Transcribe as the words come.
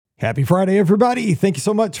Happy Friday, everybody. Thank you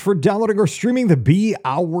so much for downloading or streaming the Be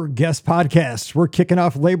Our Guest podcast. We're kicking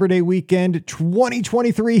off Labor Day weekend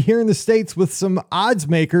 2023 here in the States with some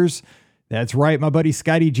Oddsmakers. That's right. My buddy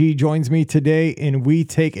Scotty G joins me today, and we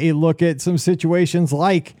take a look at some situations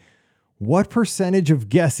like what percentage of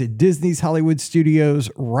guests at Disney's Hollywood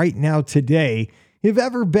Studios right now today have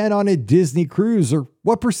ever been on a Disney cruise, or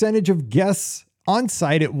what percentage of guests on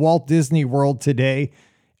site at Walt Disney World today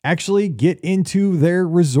actually get into their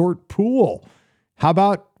resort pool. How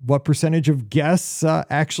about what percentage of guests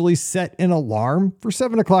actually set an alarm for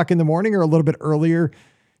 7 o'clock in the morning or a little bit earlier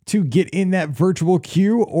to get in that virtual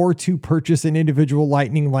queue or to purchase an individual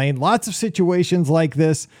lightning lane? Lots of situations like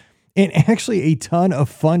this, and actually a ton of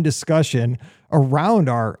fun discussion around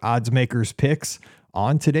our Oddsmakers picks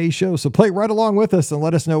on today's show. So play right along with us and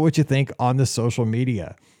let us know what you think on the social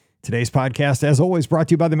media. Today's podcast, as always, brought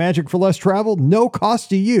to you by the Magic for Less Travel, no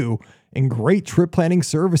cost to you, and great trip planning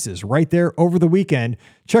services right there over the weekend.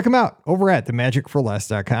 Check them out over at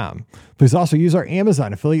themagicforless.com. Please also use our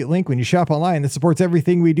Amazon affiliate link when you shop online. That supports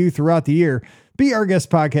everything we do throughout the year.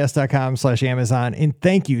 beourguestpodcast.com/Amazon. And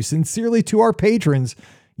thank you sincerely to our patrons.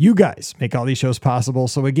 You guys make all these shows possible.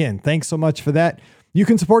 So again, thanks so much for that. You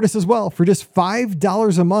can support us as well for just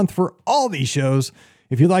 $5 a month for all these shows.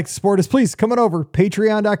 If you'd like to support us, please come on over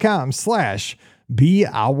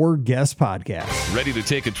patreon.com/beourguestpodcast. Ready to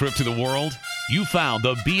take a trip to the world? You found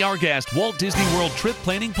the Be Our Guest Walt Disney World Trip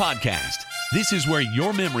Planning Podcast. This is where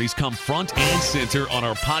your memories come front and center on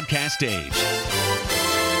our podcast stage.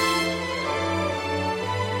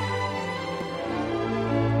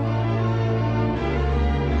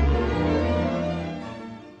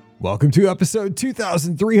 Welcome to episode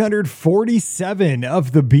 2347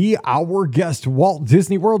 of the Be Our Guest Walt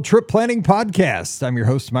Disney World Trip Planning Podcast. I'm your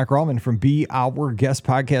host, Mike Rallman from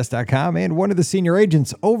beourguestpodcast.com and one of the senior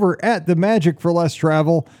agents over at the Magic for Less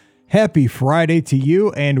Travel. Happy Friday to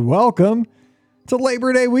you and welcome to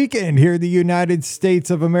Labor Day weekend here in the United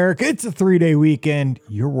States of America. It's a 3-day weekend.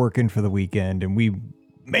 You're working for the weekend and we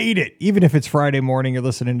made it. Even if it's Friday morning, you're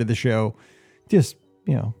listening to the show. Just,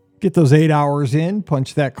 get those 8 hours in,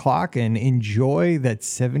 punch that clock, and enjoy that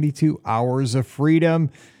 72 hours of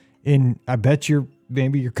freedom. And I bet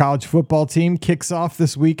maybe your college football team kicks off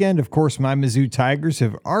this weekend. Of course, my Mizzou Tigers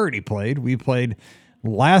have already played. We played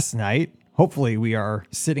last night. Hopefully, we are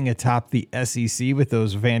sitting atop the SEC with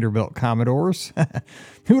those Vanderbilt Commodores.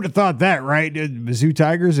 Who would have thought that, right? Mizzou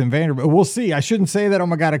Tigers and Vanderbilt. We'll see. I shouldn't say that. Oh,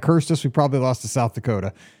 my God, it cursed us. We probably lost to South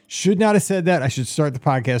Dakota. Should not have said that. I should start the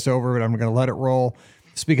podcast over, but I'm going to let it roll.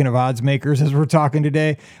 Speaking of odds makers, as we're talking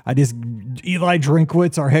today, Eli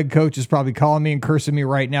Drinkwitz, our head coach, is probably calling me and cursing me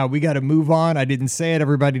right now. We got to move on. I didn't say it.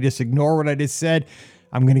 Everybody just ignore what I just said.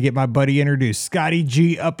 I'm going to get my buddy introduced. Scotty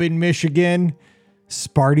G up in Michigan.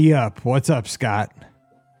 Sparty up. What's up, Scott?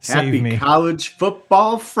 Save me. Happy College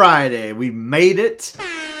Football Friday. We made it.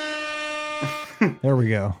 There we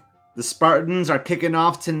go. The Spartans are kicking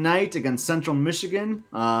off tonight against Central Michigan.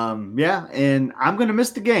 And I'm going to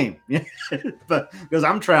miss the game but because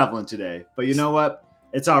I'm traveling today. But you know what?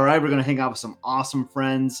 It's all right. We're going to hang out with some awesome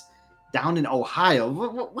friends down in Ohio.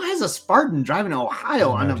 Why is a Spartan driving to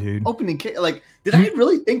Ohio on an opening kick? Like, did I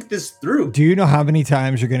really think this through? Do you know how many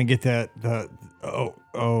times you're going to get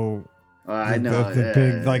I know the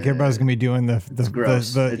big, like everybody's gonna be doing the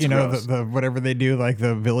whatever they do, like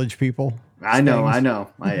the village people. I know.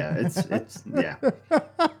 It's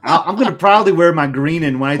I'm gonna probably wear my green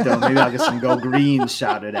and white though. Maybe I'll get some go green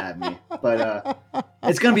shouted at me. But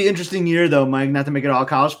it's gonna be an interesting year though, Mike. Not to make it all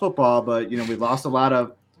college football, but we lost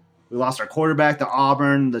our quarterback to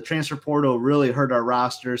Auburn. The transfer portal really hurt our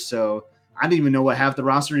roster, so I don't even know what half the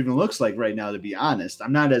roster even looks like right now. To be honest,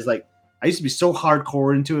 I'm not as I used to be so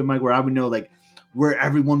hardcore into it, Mike, where I would know where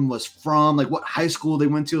everyone was from, what high school they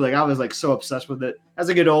went to. I was so obsessed with it. As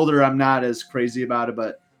I get older, I'm not as crazy about it,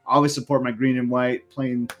 but I always support my green and white.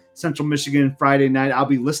 Playing Central Michigan Friday night. I'll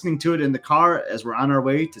be listening to it in the car as we're on our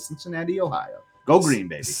way to Cincinnati, Ohio. Go green,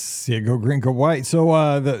 baby. Yeah, go green, go white.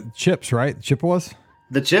 So the Chips, right? Chippewas?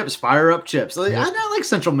 The Chips, fire up Chips. I like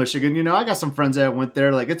Central Michigan. I got some friends that went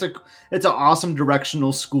there. It's an awesome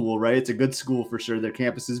directional school, right? It's a good school for sure. Their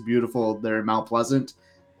campus is beautiful. They're in Mount Pleasant.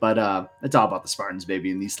 But it's all about the Spartans,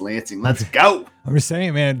 baby, in East Lansing. Let's go. I'm just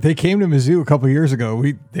saying, man. They came to Mizzou a couple years ago.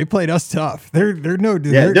 They played us tough. They're not.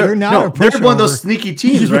 They're one of those sneaky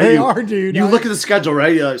teams, right? They are, dude. You look at the schedule,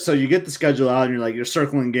 right? So you get the schedule out, and you're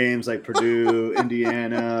circling games like Purdue,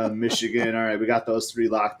 Indiana, Michigan. All right, we got those three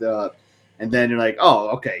locked up. And then you're like, oh,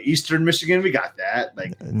 okay, Eastern Michigan, we got that.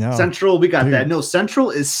 No, Central, we got that. No, Central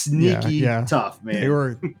is sneaky tough, man. They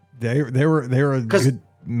were a good.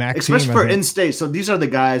 MAC especially team, for in-state. So these are the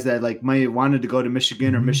guys that like might wanted to go to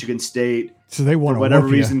Michigan or Michigan State. So they want for whatever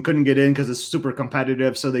reason couldn't get in because it's super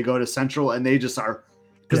competitive. So they go to Central and they just are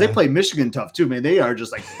because they play Michigan tough too, man. They are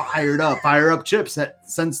just like fire up chips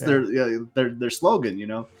since their slogan. You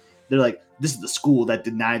know, they're like, this is the school that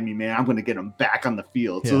denied me, man. I'm going to get them back on the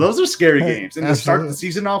field. So those are scary games, and to start the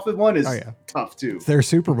season off with one is tough too. It's their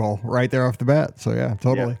Super Bowl right there off the bat. So yeah,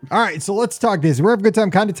 totally. Yeah. All right, so let's talk Disney. We're having a good time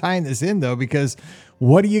kind of tying this in though, because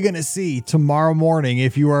what are you going to see tomorrow morning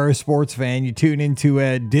if you are a sports fan? You tune into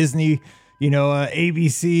Disney,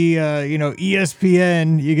 ABC,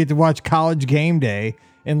 ESPN. You get to watch College Game Day.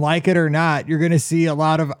 And like it or not, you're going to see a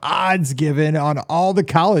lot of odds given on all the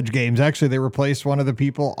college games. Actually, they replaced one of the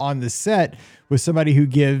people on the set with somebody who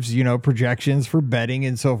gives, projections for betting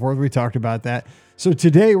and so forth. We talked about that. So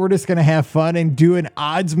today we're just going to have fun and do an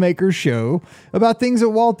Oddsmakers show about things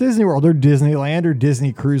at Walt Disney World or Disneyland or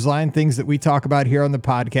Disney Cruise Line, things that we talk about here on the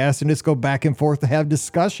podcast, and just go back and forth to have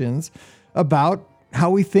discussions about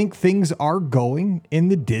how we think things are going in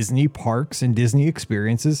the Disney parks and Disney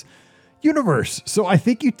experiences universe. So I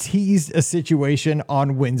think you teased a situation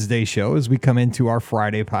on Wednesday's show as we come into our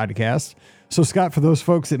Friday podcast. So Scott, for those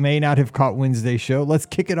folks that may not have caught Wednesday's show, let's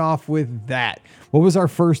kick it off with that. What was our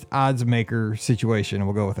first odds maker situation? And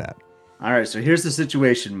we'll go with that. All right. So here's the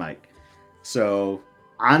situation, Mike. So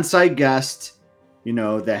on-site guests,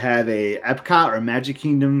 that have a Epcot or Magic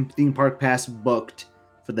Kingdom theme park pass booked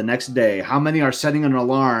for the next day, how many are setting an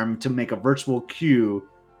alarm to make a virtual queue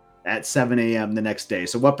at 7 a.m. the next day?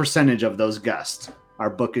 So what percentage of those guests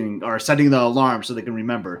are booking or setting the alarm so they can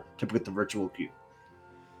remember to book the virtual queue?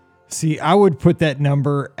 See, I would put that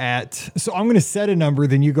number so I'm going to set a number,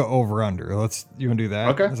 then you go over under. You want to do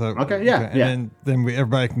that? Okay. Yeah. And then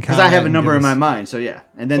everybody can because I have a number in my mind. So yeah.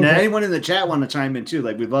 And then anyone in the chat want to chime in too.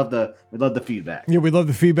 Like we'd love the feedback. Yeah. We'd love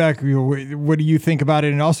the feedback. What do you think about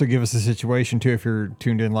it? And also give us a situation too, if you're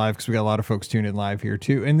tuned in live, because we got a lot of folks tuned in live here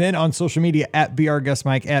too. And then on social media at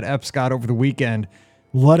BRGuestMike at EpScott over the weekend,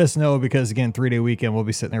 let us know, because again, 3-day weekend, we'll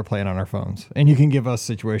be sitting there playing on our phones, and you can give us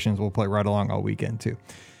situations. We'll play right along all weekend too.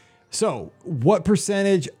 So what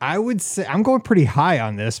percentage? I would say I'm going pretty high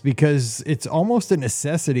on this because it's almost a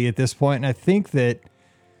necessity at this point. And I think that,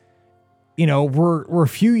 we're a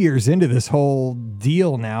few years into this whole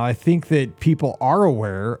deal now. I think that people are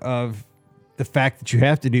aware of the fact that you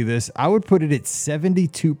have to do this. I would put it at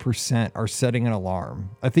 72% are setting an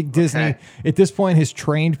alarm. I think Disney at this point has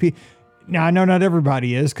trained people. Now, I know not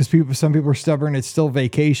everybody is, because some people are stubborn. It's still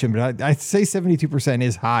vacation, but I'd say 72%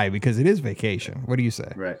 is high because it is vacation. What do you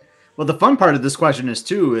say? Right. Well, the fun part of this question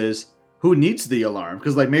is who needs the alarm?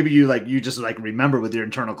 Because maybe you just remember with your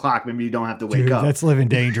internal clock. Maybe you don't have to wake up. That's living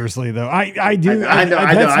dangerously, though. I do. I know.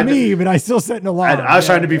 That's me, but I still set an alarm. I was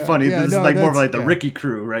trying to be funny. This is more of the Ricky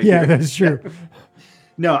crew, right? Yeah, here. That's true.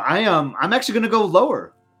 No, I'm actually going to go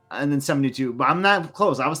lower and then 72, but I'm not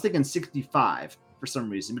close. I was thinking 65 for some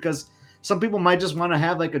reason, because some people might just want to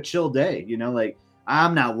have a chill day.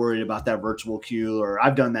 I'm not worried about that virtual queue, or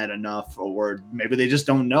I've done that enough, or maybe they just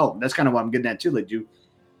don't know. That's kind of what I'm getting at too.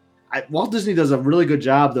 Walt Disney does a really good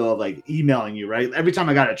job though of emailing you, right? Every time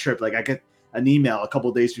I got a trip, I get an email a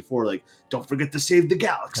couple of days before, don't forget to save the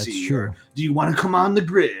galaxy. That's true. Or, do you want to come on the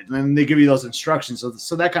grid? And then they give you those instructions.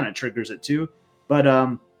 So that kind of triggers it too. But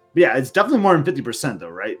yeah, it's definitely more than 50% though,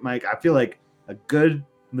 right, Mike? I feel like a good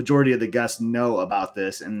majority of the guests know about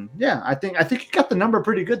this. And yeah, I think you got the number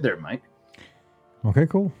pretty good there, Mike. Okay,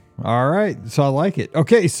 cool. All right. So I like it.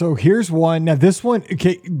 Okay. So here's one. Now this one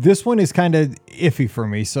is kind of iffy for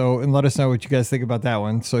me. And let us know what you guys think about that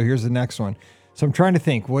one. So here's the next one. So I'm trying to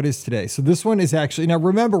think, what is today? So this one is actually, now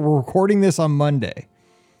remember, we're recording this on Monday.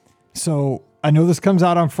 So I know this comes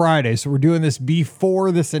out on Friday. So we're doing this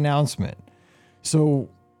before this announcement. So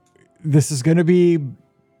this is going to be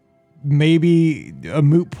maybe a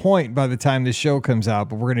moot point by the time this show comes out,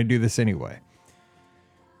 but we're going to do this anyway.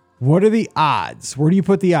 What are the odds? Where do you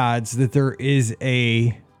put the odds that there is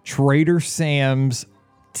a Trader Sam's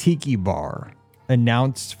Tiki Bar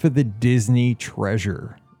announced for the Disney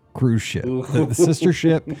Treasure cruise ship, the sister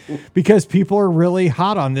ship? Because people are really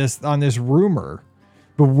hot on this rumor.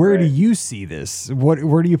 But where do you see this?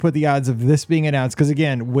 Where do you put the odds of this being announced? Because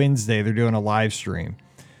again, Wednesday they're doing a live stream.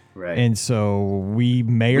 Right. And so we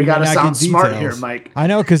may or may not get details. We got to sound smart here, Mike. I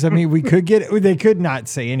know, because we could they could not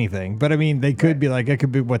say anything, but they could be it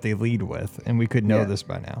could be what they lead with, and we could know this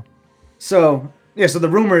by now. So the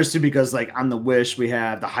rumor is too, because on the Wish we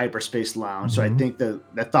have the hyperspace lounge. Mm-hmm. So I think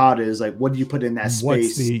the thought is what do you put in that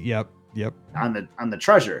space? Yep. On the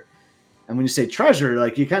treasure, and when you say treasure,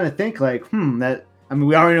 you kind of think that.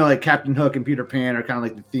 We already know Captain Hook and Peter Pan are kind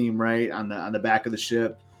of the theme, right, on the back of the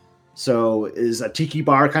ship. So is a tiki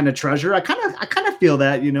bar kind of treasure? I kind of feel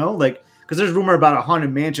that, like, because there's rumor about a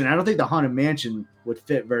haunted mansion. I don't think the haunted mansion would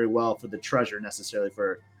fit very well for the treasure necessarily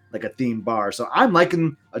for like a themed bar. So I'm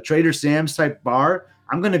liking a Trader Sam's type bar.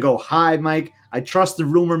 I'm going to go high, Mike. I trust the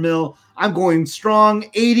rumor mill. I'm going strong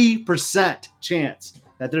 80% chance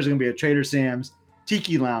that there's going to be a Trader Sam's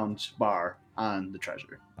Tiki Lounge bar on the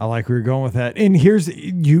treasure. I like where you're going with that. And here's,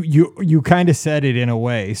 you kind of said it in a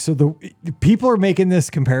way. So the people are making this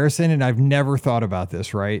comparison, and I've never thought about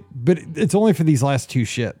this, right? But it's only for these last two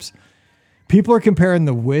ships. People are comparing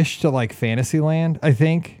the Wish to like Fantasyland, I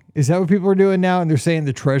think. Is that what people are doing now? And they're saying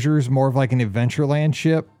the treasure is more of like an Adventureland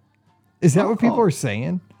ship. Is that what people are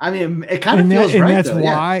saying? I mean, it kind of feels right, that's though.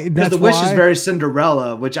 Why. Because the Wish is very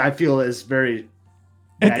Cinderella, which I feel is very...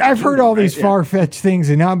 I've heard all these far-fetched things,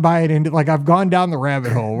 and now I'm buying into, like, I've gone down the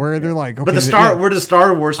rabbit hole where they're like, okay, but we're the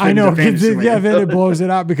Star Wars. I know, then it blows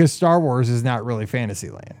it out because Star Wars is not really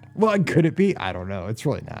Fantasyland. Well, could it be? I don't know. It's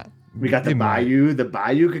really not. We got the Bayou. The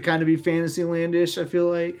Bayou could kind of be Fantasyland-ish, I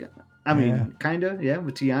feel like. I mean, kind of,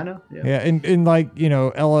 with Tiana. Yeah, and like,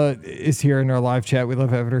 Ella is here in our live chat. We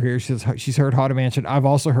love having her here. She's heard Haunted Mansion. I've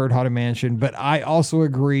also heard Haunted Mansion, but I also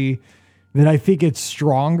agree that I think it's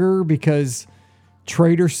stronger because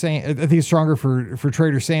Trader Sam. I think it's stronger for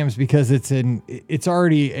Trader Sam's because it's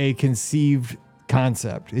already a conceived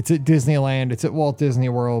concept. It's at Disneyland. It's at Walt Disney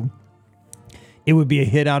World. It would be a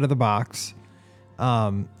hit out of the box.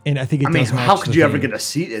 And I think how could you ever get a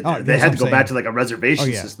seat in there? They had to go back to like a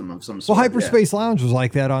reservation system of some sort. Well, Hyperspace Lounge was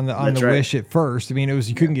like that on the Wish at first. I mean, it was,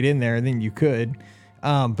 you couldn't get in there, and then you could.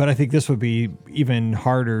 But I think this would be even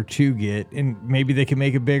harder to get, and maybe they can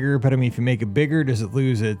make it bigger. But I mean, if you make it bigger, does it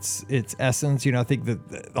lose its essence? I think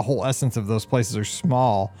that the whole essence of those places are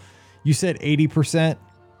small. You said 80%.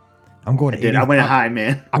 I'm going. I went high,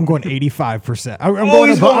 man. I'm going 85%.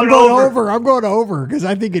 I'm going over because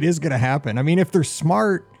I think it is going to happen. I mean, if they're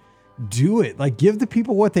smart, do it. Like, give the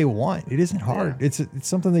people what they want. It isn't hard. Yeah. It's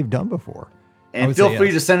something they've done before. And feel free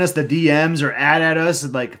to send us the DMs or at us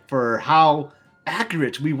like for how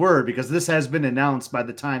accurate we were, because this has been announced by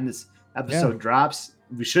the time this episode drops.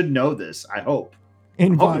 We should know this, I hope.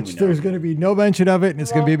 In Watch, there's going to be no mention of it, and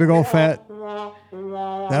it's going to be a big old fat.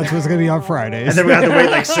 That's what's going to be on Fridays. And then we have to wait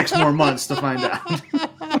like 6 more months to find out.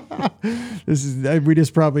 We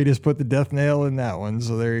probably put the death nail in that one.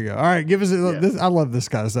 So there you go. All right, give us this. I love this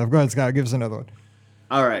kind of stuff. Go ahead, Scott. Give us another one.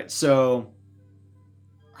 All right, so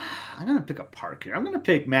I'm going to pick a park here. I'm going to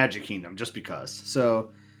pick Magic Kingdom just because.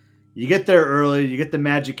 So you get there early. You get the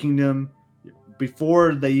Magic Kingdom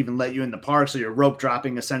before they even let you in the park. So you're rope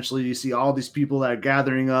dropping, essentially. You see all these people that are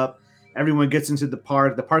gathering up. Everyone gets into the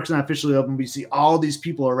park. The park's not officially open, but you see all these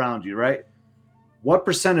people around you, right? What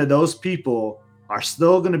percent of those people are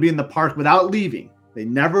still going to be in the park without leaving? They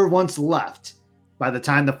never once left by the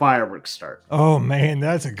time the fireworks start. Oh, man,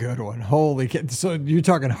 that's a good one. Holy cow. So you're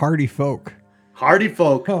talking hardy folk. Hardy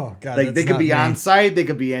folk. Oh, God. Like, they could be on site. They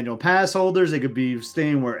could be annual pass holders. They could be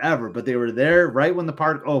staying wherever. But they were there right when the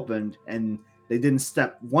park opened, and they didn't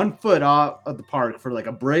step 1 foot off of the park for like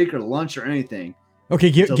a break or lunch or anything. Okay,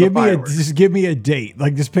 give me a date.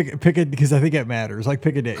 Like, just pick it because I think it matters. Like,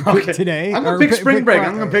 pick a date. Okay. Today. I'm gonna pick spring break.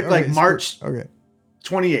 I'm gonna pick like March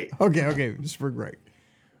 28th. Okay, spring break.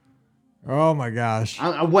 Oh my gosh.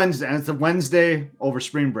 A Wednesday. And it's a Wednesday over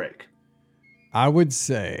spring break. I would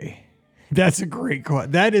say that's a great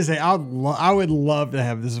question. That is I would love to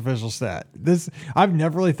have this official stat. I've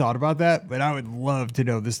never really thought about that, but I would love to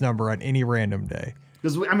know this number on any random day.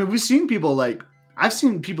 Because we've seen people like. I've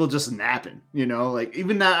seen people just napping, like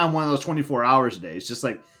even not on one of those 24 hours days, just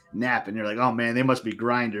like napping. You're like, oh man, they must be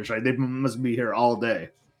grinders, right? They must be here all day.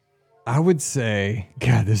 I would say,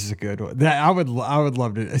 God, this is a good one. That I would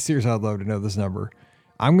love to. Seriously, I'd love to know this number.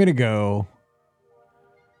 I'm gonna go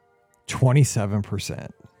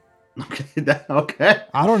 27%. Okay.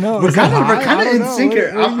 I don't know. We're kind of in sync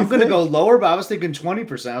here. I'm gonna go lower, but I was thinking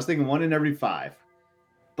 20%. I was thinking 1 in every 5.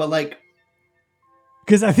 But like.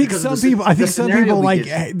 Because I think some people like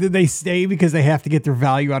they stay because they have to get their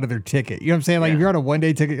value out of their ticket. You know what I'm saying? Like if you're on a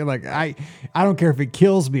 1-day ticket, you're like, I don't care if it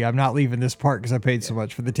kills me. I'm not leaving this park because I paid so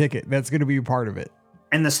much for the ticket. That's going to be a part of it.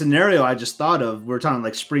 And the scenario I just thought of, we're talking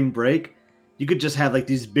like spring break. You could just have like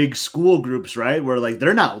these big school groups, right? Where like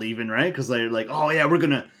they're not leaving, right? Because they're like, oh yeah, we're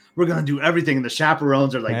gonna do everything. And the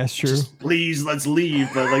chaperones are like, that's true. Just please, let's leave.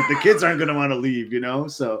 But like the kids aren't gonna want to leave,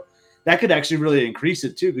 So. That could actually really increase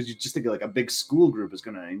it too, because you just think like a big school group is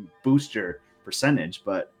going to boost your percentage.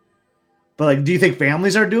 But like, do you think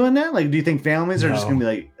families are doing that? Like, do you think families are just going to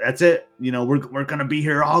be like, that's it? We're going to be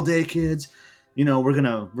here all day, kids. We're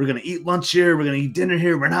gonna eat lunch here. We're gonna eat dinner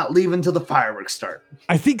here. We're not leaving till the fireworks start.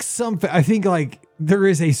 I think like there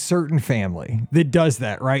is a certain family that does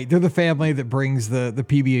that, right? They're the family that brings the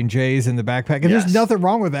PB&Js in the backpack. And there's nothing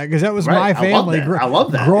wrong with that because that was my family. I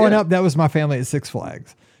love that. Growing up, that was my family at Six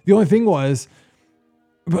Flags. The only thing was,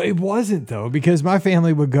 but it wasn't though, because my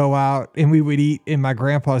family would go out and we would eat in my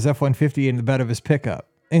grandpa's F-150 in the bed of his pickup.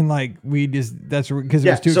 And like, that's because it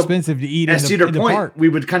was too expensive to eat in the park. We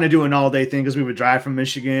would kind of do an all day thing because we would drive from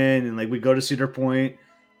Michigan and like we'd go to Cedar Point.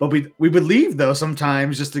 But we would leave though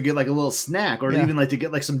sometimes just to get like a little snack or even like to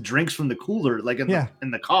get like some drinks from the cooler, like in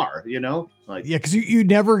the car, you know? Like because you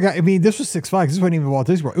never got. I mean, this was Six Flags. This wasn't even Walt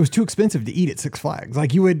Disney World. It was too expensive to eat at Six Flags.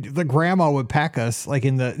 Like the grandma would pack us like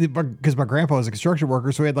because my grandpa was a construction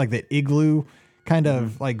worker, so we had like that igloo kind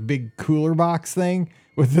of like big cooler box thing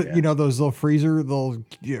with those little freezer, little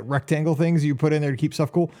rectangle things you put in there to keep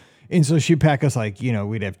stuff cool. And so she'd pack us like,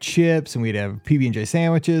 we'd have chips and we'd have PB&J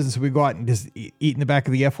sandwiches. And so we'd go out and just eat in the back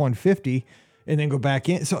of the F-150 and then go back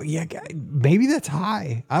in. So maybe that's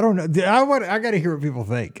high. I don't know. I got to hear what people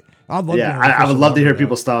think. I would love to hear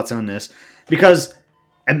people's thoughts on this because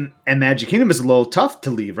and Magic Kingdom is a little tough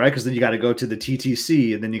to leave, right? Because then you got to go to the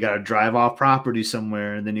TTC and then you got to drive off property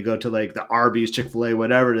somewhere. And then you go to like the Arby's, Chick-fil-A,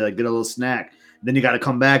 whatever to like get a little snack. Then you got to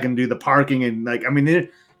come back and do the parking. And like, I mean,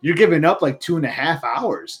 you're giving up like 2.5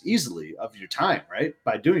 hours easily of your time, right?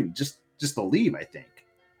 By doing just the leave, I think.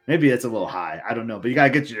 Maybe it's a little high. I don't know. But you got to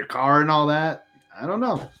get to your car and all that. I don't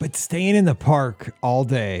know. But staying in the park all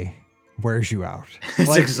day wears you out.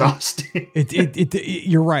 It's exhausting.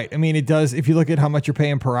 You're right. I mean, it does. If you look at how much you're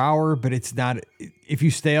paying per hour, but it's not. If you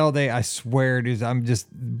stay all day, I swear it is.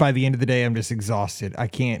 By the end of the day, I'm just exhausted. I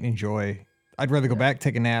can't enjoy. I'd rather go back,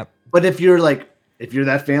 take a nap. But if you're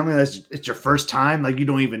that family, it's your first time, like you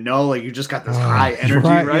don't even know, like you just got this high energy,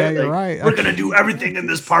 right? Yeah, you're right. We're gonna do everything in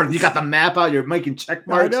this park. You got the map out, you're making check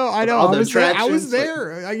marks. I know. I was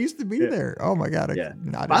there. I used to be there. Oh my god.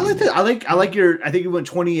 I like your. I think you went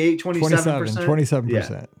 28, 27%.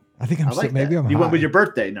 27%. I think I'm like maybe that. You went with your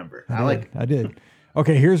birthday number. I did.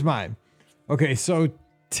 Okay, here's mine. Okay, so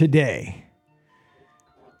today.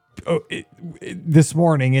 This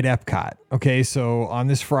morning at Epcot. Okay, so on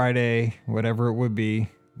this Friday, whatever it would be,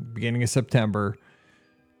 beginning of September.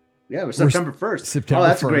 Yeah, it was September 1st. September 1st.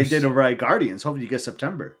 That's a great day to ride Guardians. Hopefully you get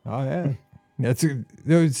September. Oh, yeah.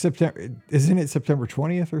 September. Isn't it September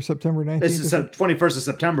 20th or September 19th? It's 21st of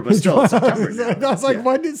September, but still it's September. I was like,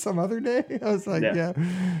 when did some other day? I was like,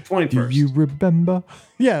 21st. Do you remember?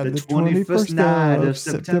 Yeah, the 21st night of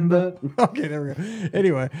September. Okay, there we go.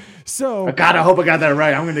 Anyway, so I hope I got that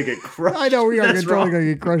right. I'm going to get crushed. I know we are totally going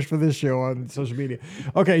to get crushed for this show on social media.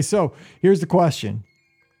 Okay, so here's the question.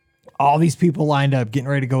 All these people lined up getting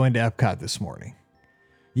ready to go into Epcot this morning.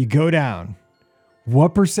 You go down.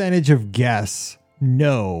 What percentage of guests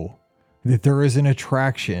know that there is an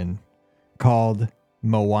attraction called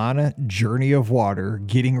Moana Journey of Water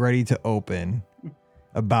getting ready to open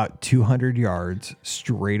about 200 yards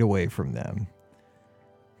straight away from them?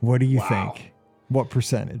 What do you think? What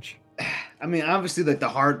percentage? I mean, obviously, like the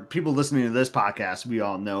hard people listening to this podcast, we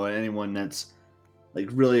all know it. Anyone that's like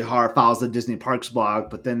really hard follows the Disney Parks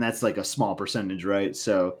blog, but then that's like a small percentage, right?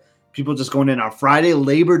 So people just going in on Friday,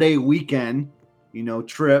 Labor Day weekend,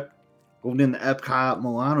 trip, going in the Epcot,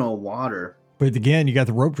 Moana water. But again, you got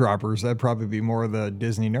the rope droppers. That'd probably be more of the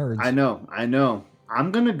Disney nerds. I know.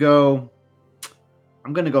 I'm gonna go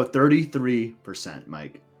 33%,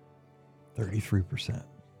 Mike. 33%.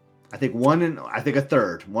 I think a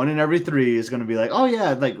third. 1 in every 3 is gonna be like, oh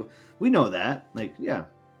yeah, like we know that. Like, yeah.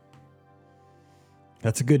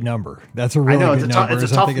 That's a good number. That's a really good number.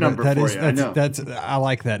 It's a tough number for you. I know. I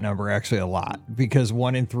like that number actually a lot because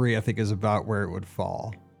 1 in 3 I think is about where it would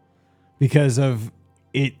fall because of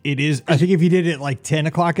it is. I think if you did it like 10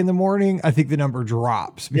 o'clock in the morning, I think the number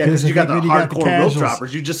drops because you got the hardcore rope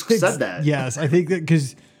droppers. You just said that. Yes, I think that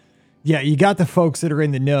because you got the folks that are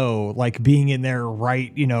in the know, like being in there,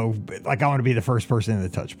 right? Like I want to be the first person in the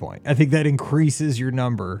touch point. I think that increases your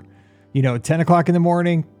number. 10 o'clock in the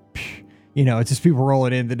morning. It's just people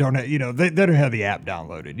rolling in that don't have, they don't have the app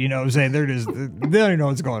downloaded. You know what I'm saying? They don't even know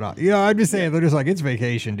what's going on. I'm just saying, they're just like, it's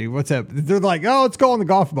vacation, dude. What's up? They're like, oh, let's go on the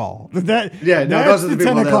golf ball. That's the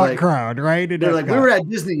 10 o'clock crowd, right? They're like, we were at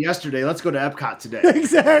Disney yesterday. Let's go to Epcot today.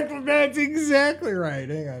 Exactly. That's exactly right.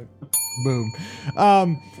 Hang on. Boom.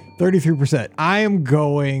 33%. I am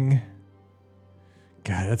going.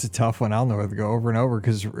 God, that's a tough one. I don't know whether to go over and over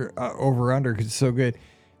because over under because it's so good.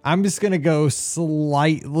 I'm just going to go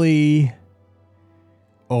slightly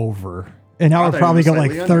over. And I would probably go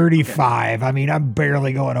like 35. Okay. I mean, I'm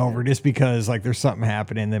barely going over just because like there's something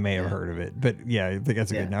happening. They may have heard of it. But yeah, I think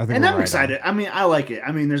that's a good number. And I'm excited. I mean, I like it.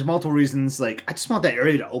 I mean, there's multiple reasons. Like, I just want that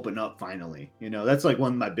area to open up finally. That's like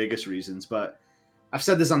one of my biggest reasons. But I've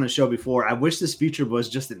said this on the show before. I wish this feature was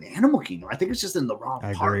just in Animal Kingdom. I think it's just in the wrong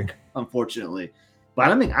park, unfortunately. But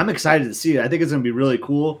I'm excited to see it. I think it's going to be really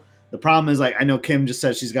cool. The problem is, like, I know Kim just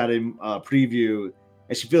said she's got a preview,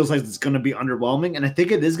 and she feels like it's going to be underwhelming. And I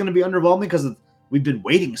think it is going to be underwhelming because we've been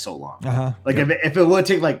waiting so long. Like, if it would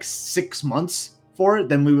take like 6 months for it,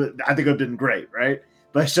 then I think it would have been great, right?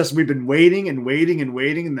 But it's just we've been waiting and waiting and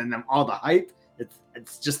waiting, and then all the hype.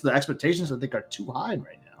 It's just the expectations I think are too high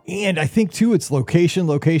right now. And I think too, it's location.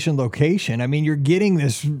 I mean, you're getting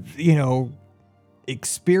this,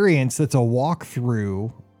 experience that's a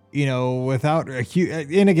walkthrough, without a huge.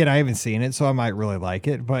 And again, I haven't seen it, so I might really like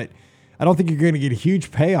it, but I don't think you're going to get a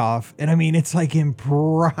huge payoff. And I mean, it's like in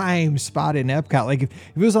prime spot in Epcot. Like if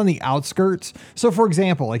it was on the outskirts. So for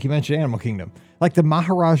example, like you mentioned Animal Kingdom, like the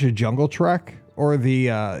Maharaja Jungle Trek or the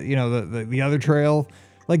other trail.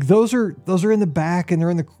 Like those are in the back and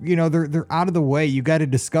they're in the, they're out of the way. You got to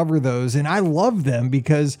discover those. And I love them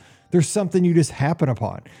because there's something you just happen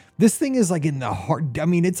upon. This thing is like in the heart. I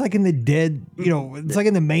mean, it's like in the dead, it's like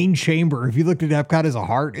in the main chamber. If you looked at Epcot as a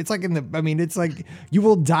heart, it's like it's like you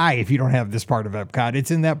will die if you don't have this part of Epcot.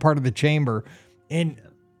 It's in that part of the chamber. And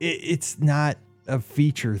it's not a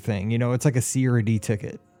feature thing. It's like a C or a D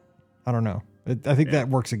ticket. I don't know. I think that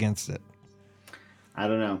works against it. I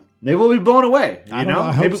don't know. Maybe we'll be blown away.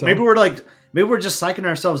 Maybe so. Maybe we're just psyching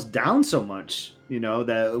ourselves down so much,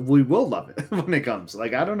 that we will love it when it comes.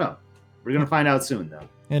 Like, I don't know. We're gonna find out soon, though.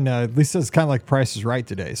 And Lisa, it's kind of like Price is Right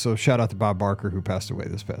today. So shout out to Bob Barker, who passed away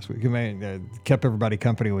this past week. He kept everybody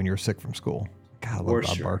company when you were sick from school. God, I love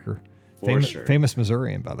Bob Barker. Famous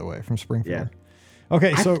Missourian, by the way, from Springfield. Yeah.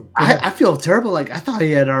 Okay, so I feel terrible. Like I thought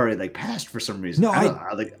he had already passed for some reason. No,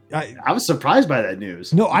 I was surprised by that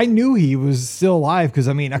news. No, I knew he was still alive because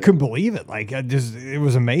I couldn't believe it. Like it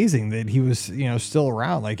was amazing that he was still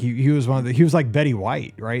around. Like he was he was like Betty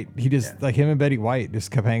White, right? He just like him and Betty White just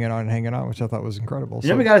kept hanging on, which I thought was incredible.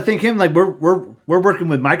 We got to think him like we're working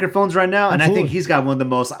with microphones right now, and I think he's got one of the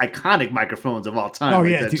most iconic microphones of all time. Oh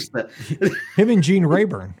yeah, him and Gene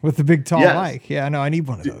Rayburn with the big tall mic. Yeah, no, I need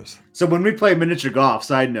one of those. So when we play miniature golf,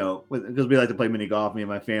 side note, because we like to play mini golf, me and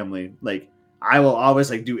my family, like I will always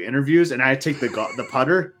do interviews, and I take the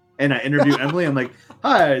putter and I interview Emily. I'm like,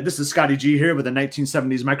 "Hi, this is Scotty G here with a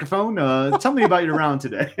 1970s microphone. Tell me about your round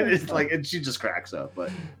today." And she just cracks up. But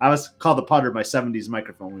I was called the putter my 70s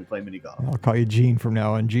microphone when we play mini golf. I'll call you Gene from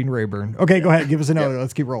now on, Gene Rayburn. Okay, go ahead, give us another.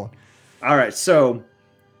 Let's keep rolling. All right, so.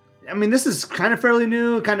 This is kind of fairly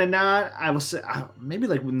new, kind of not. I will say maybe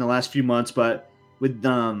in the last few months, but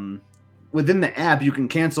within the app, you can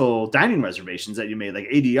cancel dining reservations that you made, like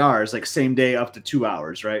ADRs, like same day up to 2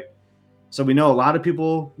 hours, right? So we know a lot of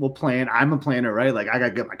people will plan. I'm a planner, right? Like I got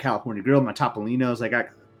to get my California Grill, my Topolinos. Like I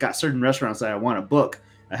got certain restaurants that I want to book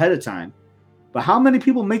ahead of time. But how many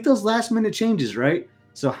people make those last minute changes, right?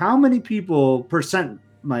 So how many people percent,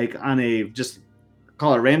 Mike, on a just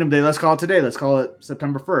call it a random day, let's call it today, let's call it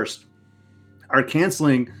September 1st, are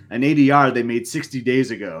canceling an ADR they made 60 days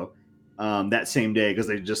ago that same day because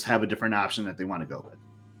they just have a different option that they want to go with?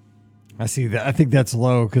 I see that. I think that's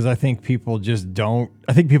low because I think people just don't.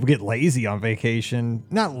 I think people get lazy on vacation.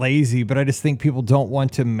 Not lazy, but I just think people don't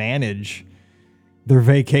want to manage their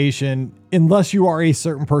vacation unless you are a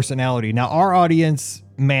certain personality. Now, our audience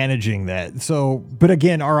managing that. So, but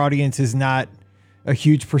again, our audience is not a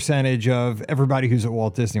huge percentage of everybody who's at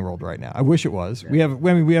Walt Disney World right now. I wish it was. Yeah.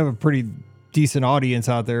 We have a pretty decent audience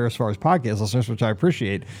out there as far as podcast listeners, which I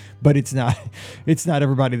appreciate, but it's not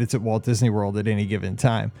everybody that's at Walt Disney World at any given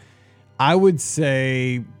time. I would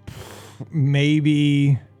say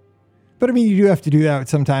maybe, but you do have to do that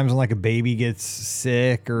sometimes when like a baby gets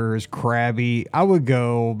sick or is crabby. I would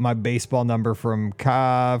go my baseball number from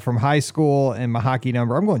high school and my hockey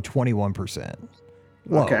number. I'm going 21%.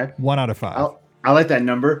 Low. Okay. 1 out of 5. I like that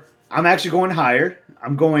number. I'm actually going higher.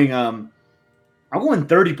 I'm going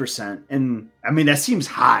 30%. And that seems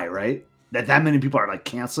high, right? That many people are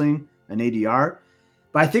canceling an ADR.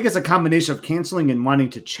 But I think it's a combination of canceling and wanting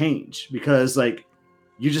to change because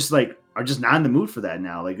you just are just not in the mood for that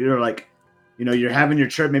now. You're having your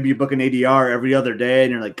trip, maybe you book an ADR every other day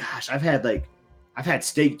and you're like, gosh, I've had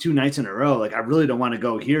steak 2 nights in a row. I really don't want to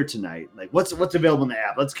go here tonight. What's available in the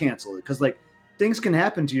app? Let's cancel it. Cause things can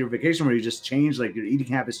happen to your vacation where you just change, your eating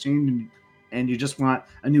habits change and you just want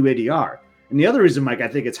a new ADR. And the other reason, Mike, I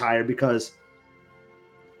think it's higher because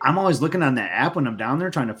I'm always looking on that app when I'm down there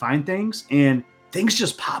trying to find things and things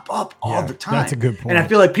just pop up all the time. That's a good point. And I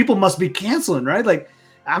feel like people must be canceling, right?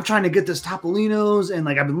 I'm trying to get this Topolinos and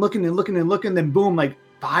I've been looking and looking and looking, then boom,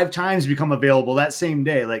 5 times become available that same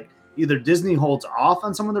day. Either Disney holds off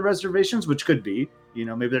on some of the reservations, which could be,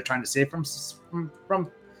 maybe they're trying to save from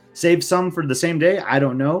save some for the same day. I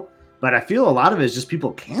don't know, but I feel a lot of it is just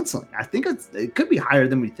people canceling. I think it could be higher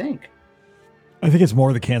than we think. I think it's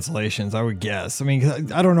more the cancellations, I would guess. I mean,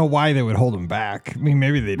 'cause I don't know why they would hold them back. I mean,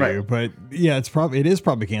 maybe they do, Right. but yeah, it is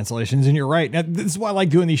probably cancellations. And you're right. Now, this is why I like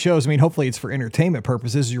doing these shows. I mean, hopefully it's for entertainment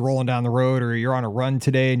purposes. You're rolling down the road or you're on a run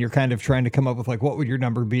today and you're kind of trying to come up with like, what would your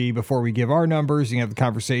number be before we give our numbers? You have the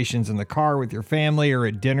conversations in the car with your family or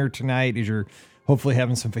at dinner tonight as you're hopefully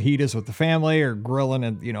having some fajitas with the family or grilling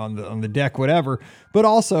and, on the deck, whatever. But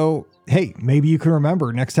also, hey, maybe you can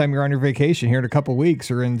remember next time you're on your vacation here in a couple weeks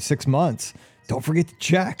or in 6 months, don't forget to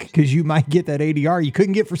check because you might get that ADR you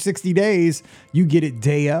couldn't get for 60 days. You get it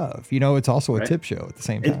day of. It's also a tip show at the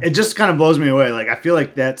same time. It just kind of blows me away. Like, I feel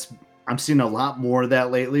like I'm seeing a lot more of that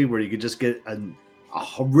lately where you could just get a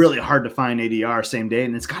really hard to find ADR same day.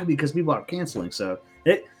 And it's got to be because people are canceling. So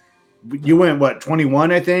you went,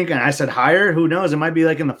 21, I think. And I said higher. Who knows? It might be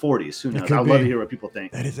like in the 40s. Who knows? I'd love to hear what people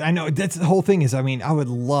think. I know that's the whole thing is, I mean, I would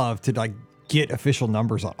love to get official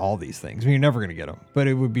numbers on all these things. I mean, you're never going to get them, but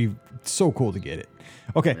it would be so cool to get it.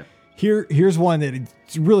 Okay. Yeah. Here's one that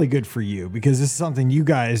it's really good for you because this is something you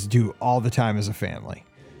guys do all the time as a family.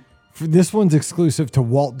 This one's exclusive to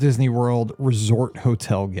Walt Disney World Resort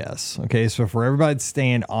Hotel guests. Okay. So for everybody that's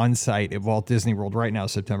staying on site at Walt Disney World right now,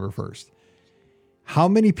 September 1st, how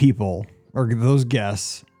many people or those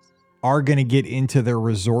guests are going to get into their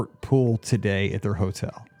resort pool today at their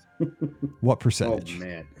hotel? What percentage? Oh,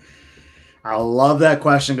 man. I love that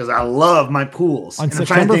question because I love my pools. On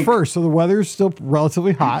September 1st, so the weather's still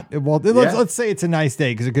relatively hot. Well, let's say it's a nice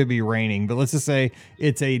day because it could be raining, but let's just say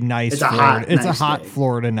it's a hot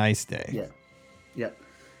Florida nice day. Yeah.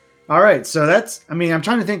 All right. So I'm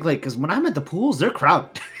trying to think because when I'm at the pools, they're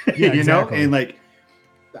crowded, Yeah, exactly. And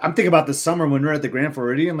I'm thinking about the summer when we're at the Grand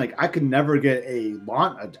Floridian, I could never get a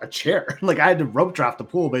chair. I had to rope drop the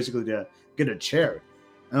pool basically to get a chair.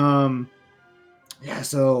 Yeah,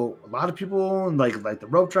 so a lot of people like the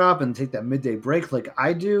rope drop and take that midday break like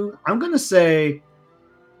I do. I'm going to say,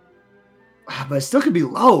 but it still could be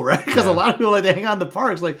low, right? Because a lot of people they hang out in the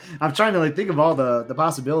parks. I'm trying to think of all the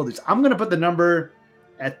possibilities. I'm going to put the number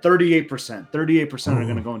at 38%. 38% are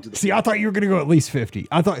going to go into the See, I thought you were going to go at least 50.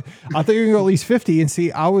 I thought you were going to go at least 50 and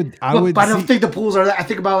see, I would. But I don't think the pools are that. I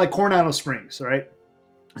think about Coronado Springs, right?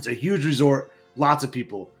 It's a huge resort, lots of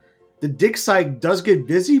people. The dig site does get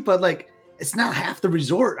busy, but it's not half the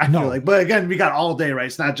resort, I feel like. But again, we got all day, right?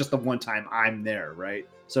 It's not just the one time I'm there, right?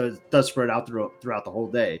 So it does spread out throughout the whole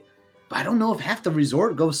day. But I don't know if half the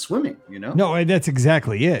resort goes swimming, No, and that's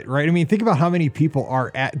exactly it, right? I mean, think about how many people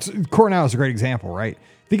are at Coronado is a great example, right?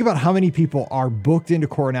 Think about how many people are booked into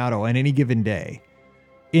Coronado on any given day.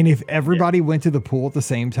 And if everybody went to the pool at the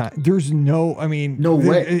same time, there's no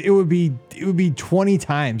way. It would be 20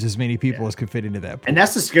 times as many people as could fit into that pool. And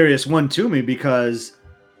that's the scariest one to me because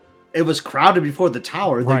it was crowded before the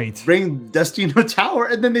tower. They bring Destino Tower,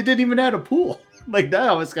 and then they didn't even add a pool. That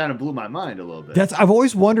always kind of blew my mind a little bit. I've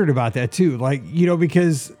always wondered about that too.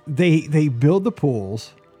 Because they build the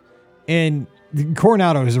pools, and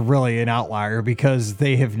Coronado is really an outlier because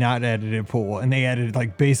they have not added a pool, and they added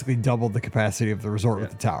basically doubled the capacity of the resort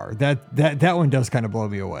with the tower. That one does kind of blow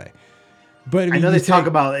me away. But I know they talk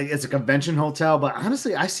about it's a convention hotel, but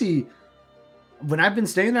honestly, I see. When I've been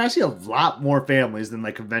staying there, I see a lot more families than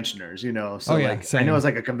conventioners, So I know it's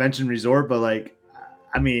a convention resort, but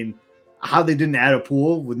how they didn't add a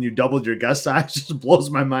pool when you doubled your guest size just blows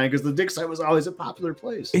my mind because the dig site was always a popular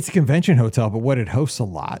place. It's a convention hotel, but what it hosts a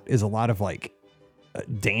lot is a lot of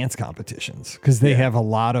dance competitions because they have a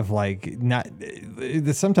lot of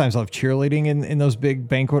sometimes they'll have cheerleading in those big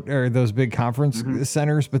banquet or those big conference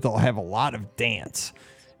centers, but they'll have a lot of dance.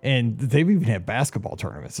 And they've even had basketball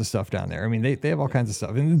tournaments and stuff down there. I mean, they have all kinds of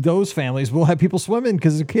stuff. And those families will have people swimming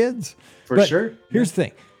because they're kids. For sure. Here's the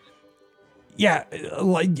thing. Yeah,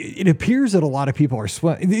 it appears that a lot of people are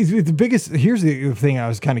swimming. Here's the thing I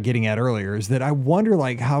was kind of getting at earlier is that I wonder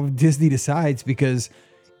how Disney decides because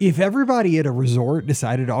if everybody at a resort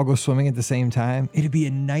decided to all go swimming at the same time, it'd be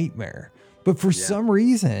a nightmare. But for some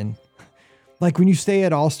reason... when you stay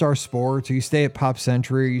at All-Star Sports or you stay at Pop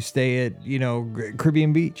Century, or you stay at,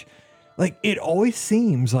 Caribbean Beach, it always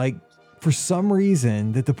seems for some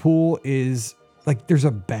reason that the pool is there's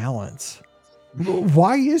a balance.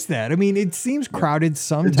 Why is that? I mean, it seems crowded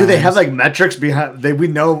sometimes. Do they have metrics behind? We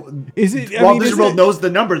know. Is it? Walt Disney World knows the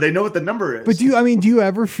number. They know what the number is. But have you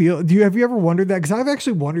ever wondered that? Because I've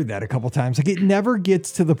actually wondered that a couple times. It never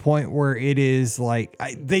gets to the point where it is every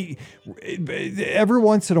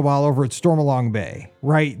once in a while over at Stormalong Bay,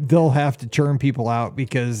 right? They'll have to churn people out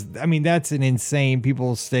because that's an insane.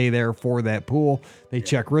 People stay there for that pool. They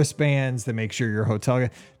check wristbands. They make sure your hotel.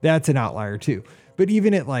 That's an outlier too. But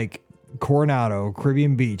even at like Coronado,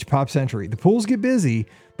 Caribbean Beach, Pop Century, the pools get busy.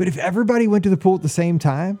 But if everybody went to the pool at the same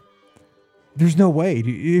time, there's no way.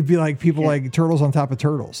 It'd be like people like turtles on top of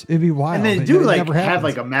turtles. It'd be wild. And they do like have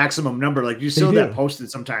like a maximum number. Like you still that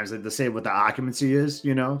posted sometimes like to say what the occupancy is,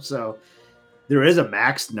 you know? So there is a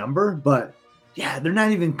max number, but yeah, they're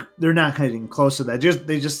not getting close to that.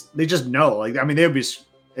 They just know. Like, I mean, it'd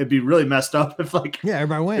be really messed up if like,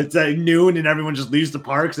 everybody went. It's like noon and everyone just leaves the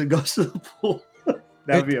parks and goes to the pool.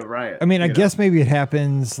 That'd be a riot. I mean, I guess maybe it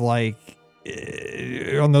happens like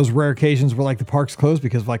on those rare occasions where like the parks close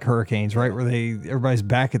because of like hurricanes, right? Where everybody's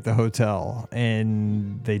back at the hotel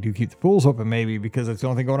and they do keep the pools open maybe because that's the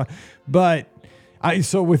only thing going on. But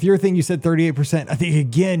so with your thing, you said 38%. I think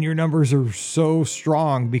again, your numbers are so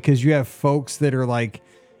strong because you have folks that are like,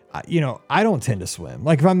 I don't tend to swim.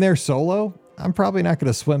 Like if I'm there solo, I'm probably not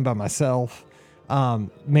going to swim by myself.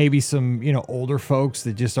 Maybe some, older folks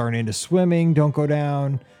that just aren't into swimming don't go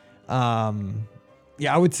down.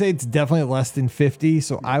 I would say it's definitely less than 50.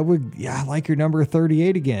 So I like your number of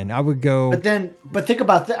 38 again. I would go. But think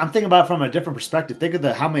about I'm thinking about it from a different perspective. Think of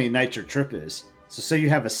how many nights your trip is. So say you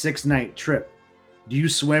have a 6-night trip. Do you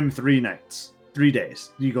swim 3 nights, 3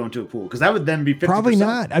 days? Do you go into a pool? Because that would then be 50%. Probably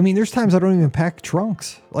not. I mean, there's times I don't even pack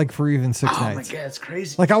trunks like for even 6 nights. Oh my God, it's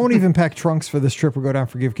crazy. Like I won't even pack trunks for this trip. We'll go down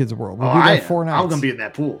for Give Kids a Whirl. We'll be there 4 nights. I'm going to be in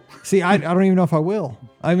that pool. See, I don't even know if I will.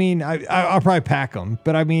 I mean, I'll probably pack them,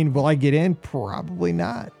 but I mean, will I get in? Probably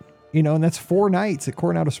not. And that's 4 nights at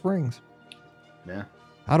Coronado Springs. Yeah.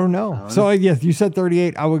 I don't know. So yes, you said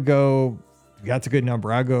 38. I would go, that's a good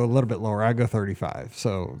number. I go a little bit lower. I go 35.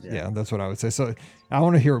 So yeah, that's what I would say. So I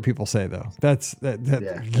want to hear what people say though.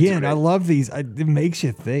 Again, I love these. It makes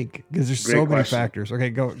you think because there's so many factors.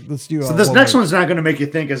 Okay, go. Let's do. So this next one's not going to make you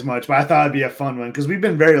think as much, but I thought it'd be a fun one because we've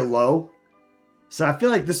been very low. So I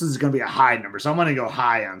feel like this is going to be a high number. So I'm going to go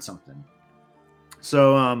high on something.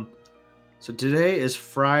 So today is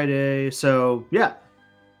Friday. So yeah.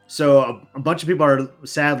 So a bunch of people are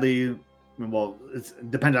sadly, well,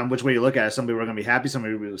 it depends on which way you look at it. Some people are going to be happy, some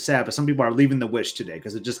people are going to be sad, but some people are leaving the Wish today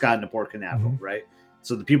because it just got into Port Canaveral, right?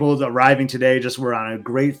 So the people arriving today just were on a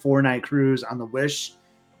great 4-night cruise on the Wish.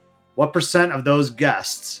 What percent of those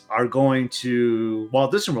guests are going to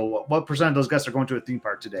Walt Disney World? What percent of those guests are going to a theme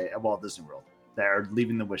park today at Walt Disney World that are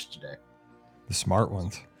leaving the Wish today? The smart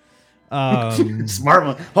ones. Smart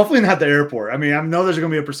one. Hopefully not the airport. I mean, I know there's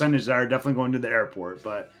going to be a percentage that are definitely going to the airport,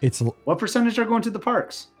 but what percentage are going to the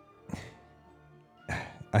parks?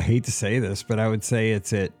 I hate to say this, but I would say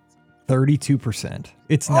it's at 32%.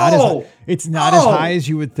 It's not as high as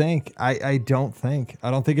you would think. I don't think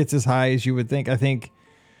it's as high as you would think. I think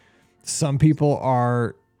some people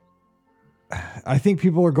are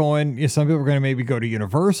going, some people are going to maybe go to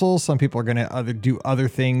Universal. Some people are going to do other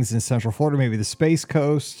things in Central Florida, maybe the Space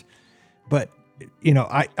Coast. But,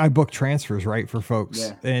 I book transfers, right, for folks.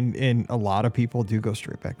 Yeah. And a lot of people do go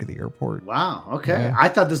straight back to the airport. Wow. Okay. Yeah. I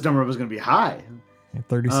thought this number was going to be high.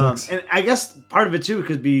 36. And I guess part of it too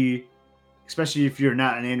could be, especially if you're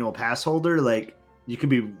not an annual pass holder, like you could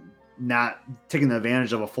be not taking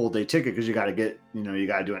advantage of a full day ticket because you got to get, you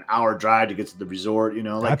got to do an hour drive to get to the resort.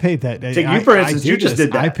 Like I paid that. Take you for instance, you just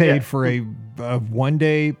did that. I paid for a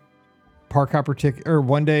 1-day park hopper ticket or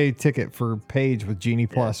 1-day ticket for Page with Genie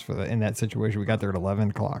Plus in that situation. We got there at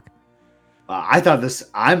 11 o'clock. I thought this.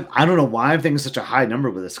 I don't know why I'm thinking such a high number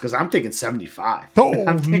with this because I'm thinking 75. Oh,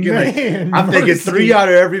 I'm thinking I'm thinking 3 out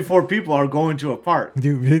of every 4 people are going to a park.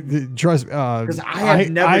 Dude, trust me. Because I have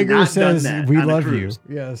never not done that. We love you.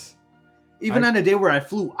 Yes. Even on a day where I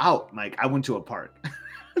flew out, Mike, I went to a park.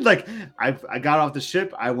 Like I got off the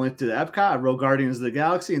ship, I went to the Epcot, I rode Guardians of the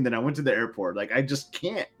Galaxy, and then I went to the airport. Like I just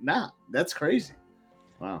can't. That's crazy.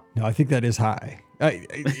 Wow. No, I think that is high.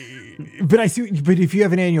 But if you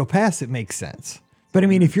have an annual pass, it makes sense. But I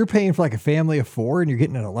mean, if you're paying for like a family of 4 and you're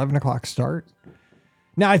getting an 11 o'clock start,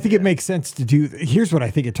 now I think it makes sense to do. Here's what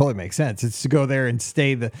I think it totally makes sense. It's to go there and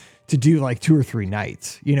to do like 2 or 3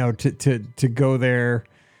 nights, to go there,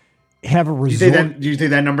 have a resort. Do you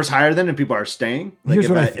think that number's higher than if people are staying? Like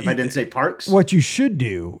if I didn't say parks? What you should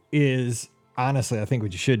do is, honestly, I think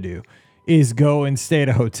what you should do is go and stay at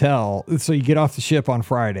a hotel. So you get off the ship on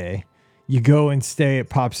Friday. You go and stay at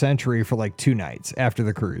Pop Century for like 2 nights after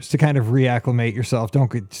the cruise to kind of reacclimate yourself. Don't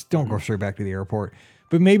go straight back to the airport.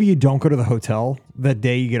 But maybe you don't go to the hotel that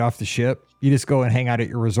day you get off the ship. You just go and hang out at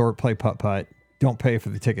your resort, play putt-putt. Don't pay for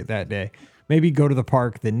the ticket that day. Maybe go to the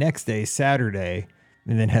park the next day, Saturday,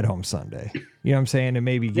 and then head home Sunday. You know what I'm saying? And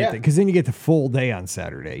maybe get because then you get the full day on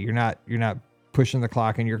Saturday. You're not pushing the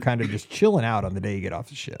clock and you're kind of just chilling out on the day you get off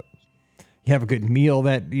the ship. You have a good meal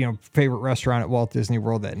favorite restaurant at Walt Disney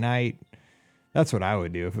World that night. That's what I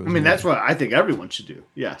would do if it was. I mean, that's what I think everyone should do.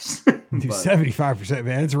 Yes. do 75%,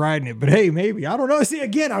 man. It's riding it. But hey, maybe. I don't know. See,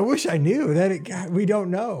 again, I wish I knew that. God, we don't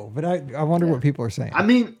know. But I wonder what people are saying. I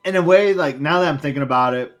mean, in a way, like now that I'm thinking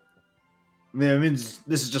about it, I mean, this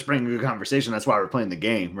is just bringing a good conversation. That's why we're playing the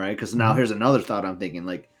game, right? Because now here's another thought I'm thinking.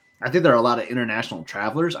 Like, I think there are a lot of international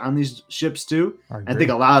travelers on these ships too. I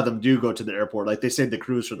think a lot of them do go to the airport. Like they save the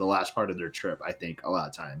cruise for the last part of their trip, I think, a lot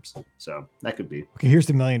of times. So that could be. Okay, here's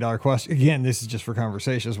the $1 million question. Again, this is just for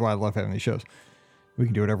conversation. That's why I love having these shows. We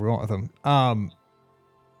can do whatever we want with them.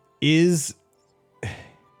 Is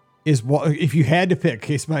if you had to pick, in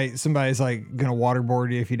case somebody's like gonna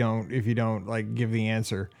waterboard you if you don't like give the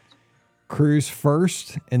answer, cruise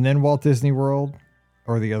first and then Walt Disney World,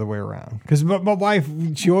 or the other way around? Because my wife,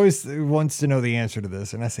 she always wants to know the answer to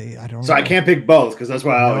this, and I say I don't. So know. I can't pick both because that's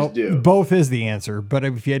what I always do. Both is the answer, but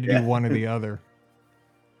if you had to do one or the other,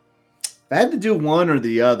 if I had to do one or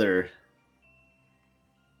the other,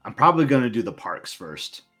 I'm probably going to do the parks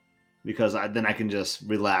first because then I can just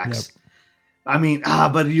relax. Yep. I mean,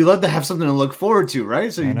 but you love to have something to look forward to,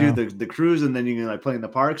 right? So you do the cruise and then you can like play in the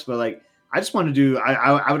parks. But like, I just want to do,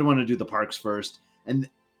 I would want to do the parks first. And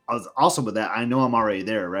also with that, I know I'm already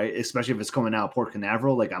there, right? Especially if it's coming out of Port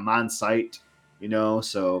Canaveral, like I'm on site,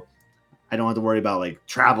 so I don't have to worry about like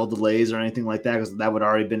travel delays or anything like that because that would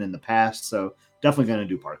already been in the past. So definitely going to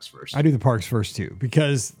do parks first. I do the parks first too,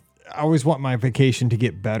 because I always want my vacation to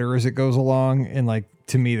get better as it goes along. And like,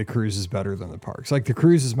 to me, the cruise is better than the parks. Like the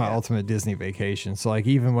cruise is my ultimate Disney vacation. So like,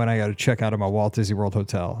 even when I got to check out of my Walt Disney World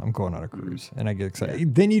hotel, I'm going on a cruise and I get excited. Yeah.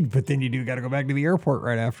 Then you do got to go back to the airport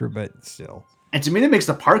right after, but still. And to me, that makes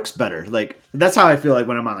the parks better. Like that's how I feel like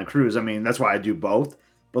when I'm on the cruise. I mean, that's why I do both.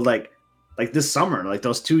 But like this summer, like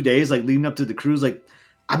those 2 days, like leading up to the cruise, like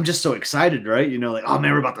I'm just so excited, right? Like, oh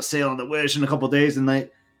man, we're about to sail on the Wish in a couple of days, and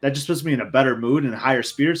like that just puts me in a better mood and a higher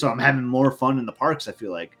spirit. So I'm having more fun in the parks, I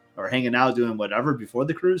feel like, or hanging out doing whatever before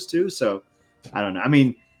the cruise too. So I don't know. I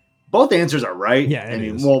mean, both answers are right. Yeah, I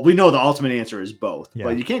mean, well, we know the ultimate answer is both,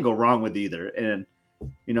 but you can't go wrong with either. And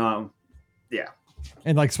yeah.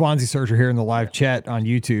 And like Swansea Searcher here in the live chat on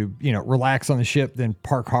YouTube, relax on the ship, then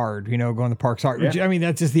park hard, go in the parks hard. Which, I mean,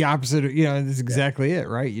 that's just the opposite of, that's exactly it,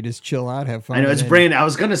 right? You just chill out, have fun. I know it's Brandon. I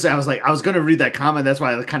was going to read that comment. That's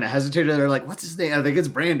why I kind of hesitated. They're like, what's his name? I think it's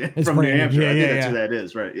Brandon from New Hampshire. I think that's who that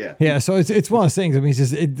is, right? Yeah. Yeah. So it's one of those things. I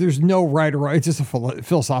mean, there's no right or wrong. It's just a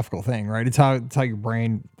philosophical thing, right? It's how your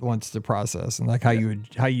brain wants to process and like how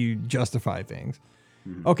you justify things.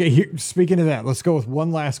 Okay, speaking of that, let's go with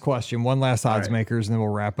one last question, one last odds makers, and then we'll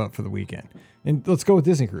wrap up for the weekend. And let's go with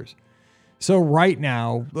Disney Cruise. So right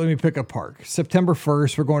now, let me pick a park. September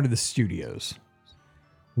 1st, we're going to the studios.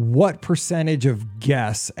 What percentage of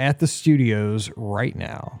guests at the studios right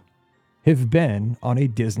now have been on a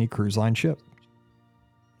Disney Cruise Line ship?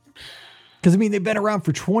 Because, I mean, they've been around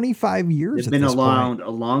for 25 years. They've been around a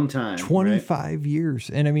long time. 25 years.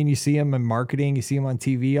 And, I mean, you see them in marketing. You see them on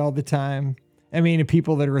TV all the time. I mean,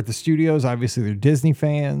 people that are at the studios, obviously they're Disney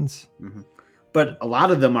fans. Mm-hmm. But a lot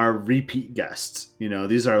of them are repeat guests.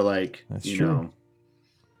 These are like,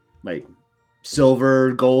 like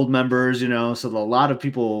silver, gold members, so a lot of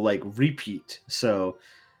people like repeat. So,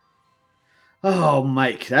 oh,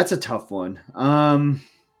 Mike, that's a tough one. I'm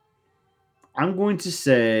going to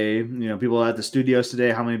say, people at the studios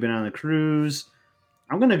today, how many have been on the cruise?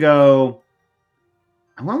 I'm going to go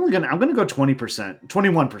 20%,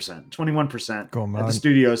 21% at the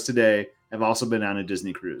studios today have also been on a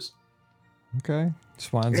Disney cruise. Okay.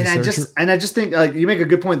 And I just think like you make a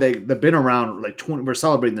good point. They've been around like we're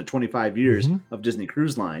celebrating the 25 years of Disney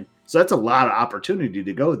Cruise Line. So that's a lot of opportunity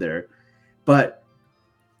to go there. But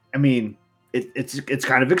I mean, it's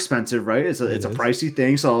kind of expensive, right? It's a pricey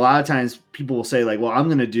thing. So a lot of times people will say like, well, I'm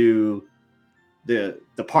going to do the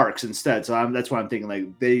parks instead. So that's why I'm thinking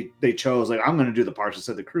like they chose like I'm going to do the parks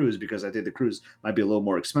instead of the cruise because I think the cruise might be a little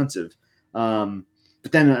more expensive.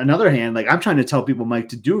 But then on the other hand, like I'm trying to tell people, Mike,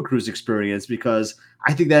 to do a cruise experience because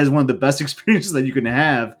I think that is one of the best experiences that you can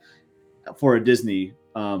have for a Disney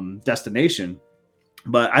destination.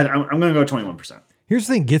 But I'm going to go 21%. Here's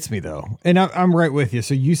the thing gets me though, and I'm right with you.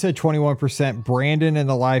 So you said 21%. Brandon in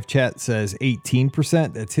the live chat says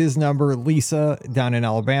 18%. That's his number. Lisa down in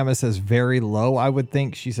Alabama says very low. I would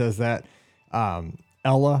think she says that.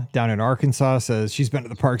 Ella down in Arkansas says she's been to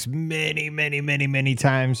the parks many, many, many, many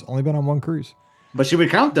times. Only been on one cruise. But she would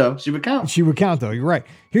count though. She would count though. You're right.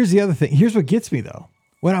 Here's the other thing. Here's what gets me though.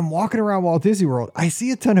 When I'm walking around Walt Disney World, I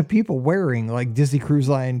see a ton of people wearing like Disney Cruise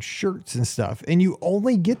Line shirts and stuff. And you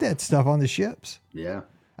only get that stuff on the ships. Yeah.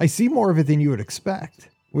 I see more of it than you would expect,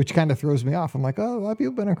 which kind of throws me off. I'm like, oh, a lot of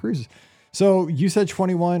people have been on cruises. So you said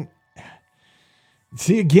 21.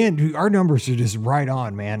 See, again, our numbers are just right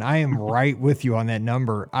on, man. I am right with you on that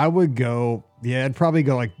number. I would go, I'd probably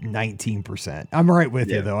go like 19%. I'm right with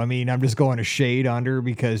you though. I mean, I'm just going a shade under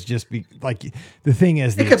because the thing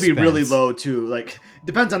is, it could be really low too. Like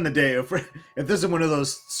depends on the day. If this is one of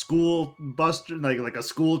those school bus, like a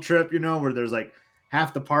school trip, where there's like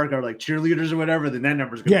half the park are like cheerleaders or whatever, then that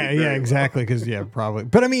number's going to be very exactly. Because probably.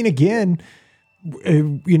 But I mean, again,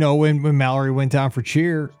 when Mallory went down for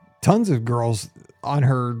cheer, tons of girls at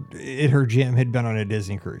her gym had been on a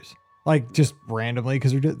Disney cruise, like just randomly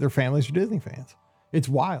because their families are Disney fans. It's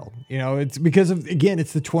wild. It's because of, again,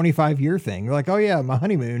 it's the 25-year thing. Like, oh yeah, my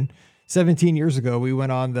honeymoon 17 years ago, we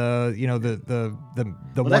went on the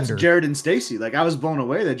Wonder. That's Jared and Stacy. Like I was blown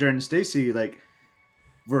away that Jared and Stacy, like,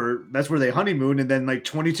 that's where they honeymoon, and then like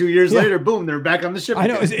 22 years later, boom, they're back on the ship. I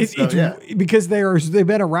know it's because they've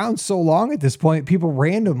been around so long at this point. People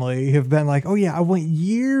randomly have been like, "Oh yeah, I went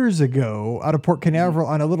years ago out of Port Canaveral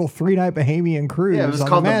on a little 3-night Bahamian cruise." Yeah, it was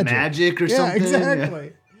called the Magic or something.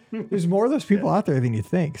 Exactly. There's more of those people out there than you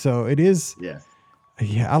think. So it is. Yeah.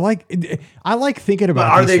 Yeah, I like thinking about.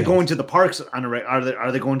 But are they going to the parks on a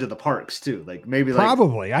are they going to the parks too? Like maybe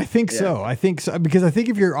probably. I think so. I think so because I think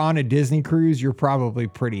if you're on a Disney cruise, you're probably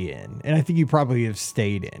pretty in, and I think you probably have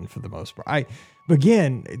stayed in for the most part. But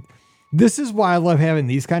again, this is why I love having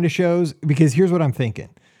these kind of shows because here's what I'm thinking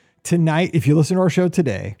tonight. If you listen to our show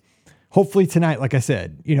today, hopefully tonight, like I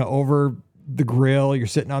said, over the grill, you're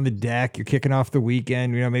sitting on the deck, you're kicking off the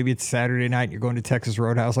weekend, maybe it's Saturday night and you're going to Texas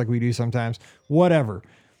Roadhouse like we do sometimes, whatever.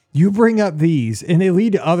 You bring up these and they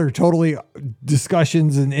lead to other totally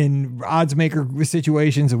discussions and odds maker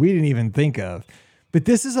situations that we didn't even think of. But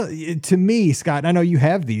this is to me, Scott, and I know you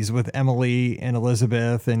have these with Emily and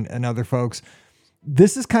Elizabeth and other folks.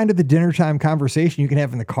 This is kind of the dinner time conversation you can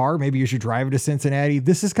have in the car. Maybe as you're driving to Cincinnati.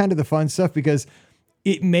 This is kind of the fun stuff because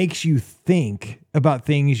it makes you think about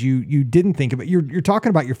things you didn't think about. You're talking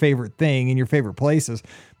about your favorite thing and your favorite places,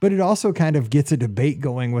 but it also kind of gets a debate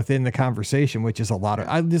going within the conversation, which is a lot of,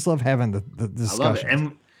 I just love having the discussion. I love it.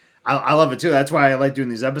 And I love it too. That's why I like doing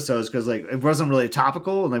these episodes. Cause like, it wasn't really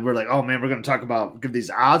topical. And like, we're like, oh man, we're going to give these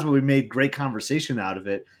odds, but we made great conversation out of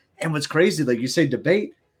it. And what's crazy, like you say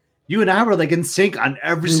debate, you and I were like in sync on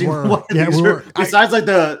every single one. Yeah, we were. Besides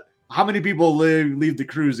how many people leave the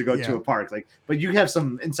cruise to go to a park? Like, but you have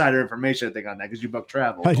some insider information, I think, on that because you book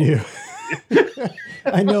travel. I do.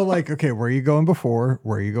 I know, like, okay, where are you going before?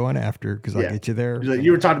 Where are you going after? Because I'll get you there.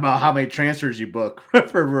 You were talking about how many transfers you book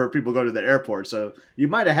for where people go to the airport. So you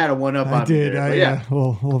might have had a one up on me. I did. Yeah.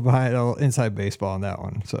 We'll buy a little inside baseball on that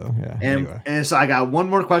one. So, yeah. And so I got one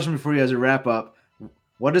more question before you guys wrap up.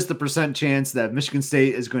 What is the % chance that Michigan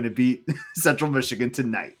State is going to beat Central Michigan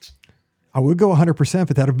tonight? I would go 100%,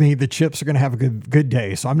 but that would mean the Chips are going to have a good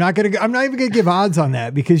day. So I'm not even going to give odds on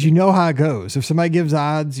that because you know how it goes. If somebody gives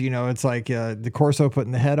odds, it's like the Corso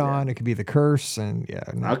putting the head on. It could be the curse. And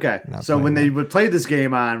so when they would play this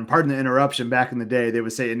game on, pardon the interruption, back in the day, they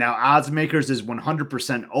would say, now Oddsmakers is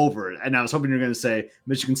 100% over. And I was hoping you're going to say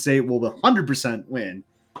Michigan State will 100% win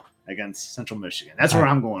against Central Michigan. That's where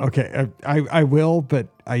I'm going. Okay. I will, but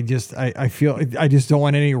I feel I just don't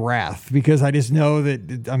want any wrath because I just know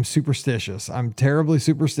that I'm superstitious. I'm terribly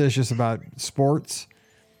superstitious about sports.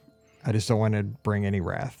 I just don't want to bring any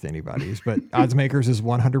wrath to anybody's, but Oddsmakers is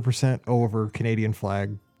 100% over Canadian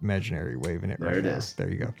flag imaginary waving it right there. It is. There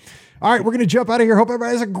you go. All right. We're going to jump out of here. Hope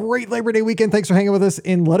everybody has a great Labor Day weekend. Thanks for hanging with us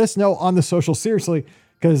and let us know on the social. Seriously,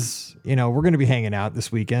 because, we're going to be hanging out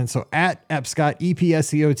this weekend. So at Epscott,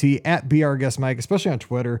 EPSCOT, at BRGuestMike, especially on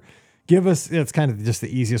Twitter, it's kind of just the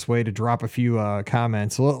easiest way to drop a few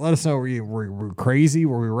comments. So let us know we're crazy,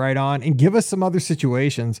 were we right on, and give us some other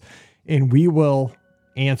situations, and we will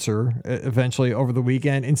answer eventually over the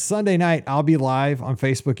weekend. And Sunday night, I'll be live on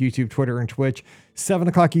Facebook, YouTube, Twitter, and Twitch, 7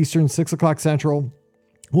 o'clock Eastern, 6 o'clock Central.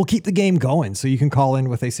 We'll keep the game going so you can call in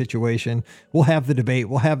with a situation. We'll have the debate,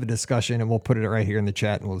 we'll have the discussion, and we'll put it right here in the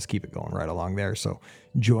chat, and we'll just keep it going right along there. So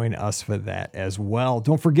join us for that as well.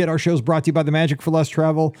 Don't forget, our show is brought to you by the Magic for Less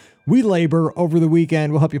Travel. We labor over the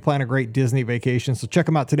weekend. We'll help you plan a great Disney vacation. So check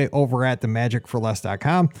them out today over at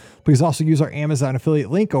themagicforless.com. Please also use our Amazon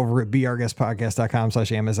affiliate link over at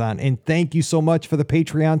brguestpodcast.com/Amazon. And thank you so much for the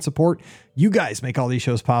Patreon support. You guys make all these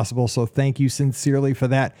shows possible. So thank you sincerely for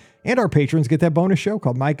that. And our patrons get that bonus show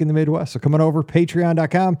called Mike in the Midwest. So come on over,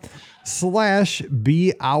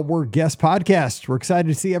 patreon.com/BeOurGuestPodcast. We're excited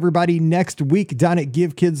to see everybody next week down at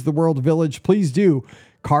Give Kids the World Village. Please do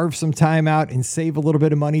carve some time out and save a little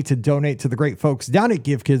bit of money to donate to the great folks down at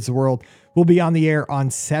Give Kids the World. We'll be on the air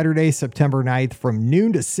on Saturday, September 9th from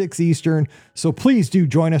noon to 6 Eastern. So please do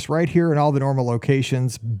join us right here in all the normal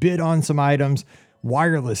locations, bid on some items.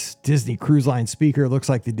 wireless Disney Cruise Line speaker. It looks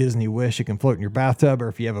like the Disney Wish. It can float in your bathtub, or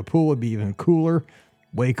if you have a pool, it'd be even cooler.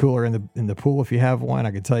 Way cooler in the pool if you have one,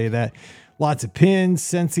 I can tell you that. Lots of pins,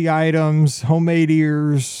 Scentsy items, homemade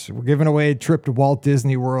ears. We're giving away a trip to Walt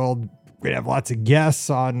Disney World. We're going to have lots of guests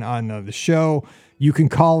on the show. You can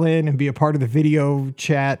call in and be a part of the video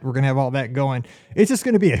chat. We're going to have all that going. It's just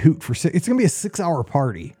going to be a hoot it's going to be a 6-hour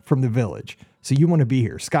party from the village. So you want to be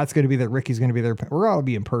here. Scott's going to be there. Ricky's going to be there. We're all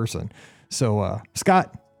be in person. So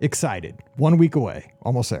Scott, excited. 1 week away.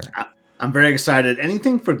 Almost there. I'm very excited.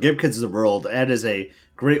 Anything for Give Kids the World. That is a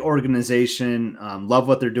great organization. Love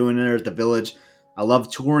what they're doing there at the village. I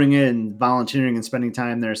love touring it and volunteering and spending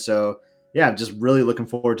time there. So yeah, just really looking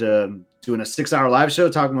forward to doing a 6-hour live show,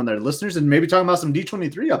 talking with their listeners, and maybe talking about some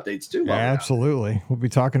D23 updates too. Yeah, absolutely. We'll be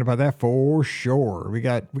talking about that for sure. We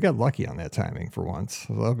got lucky on that timing for once.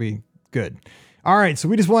 So that'll be good. All right. So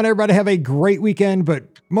we just want everybody to have a great weekend, but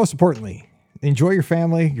most importantly, enjoy your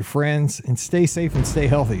family, your friends, and stay safe and stay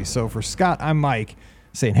healthy. So for Scott, I'm Mike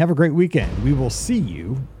saying have a great weekend. We will see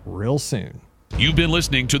you real soon. You've been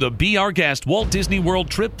listening to the Be Our Guest Walt Disney World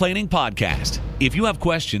Trip Planning Podcast. If you have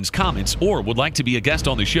questions, comments, or would like to be a guest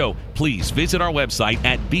on the show, please visit our website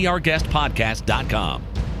at beourguestpodcast.com.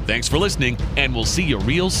 Thanks for listening, and we'll see you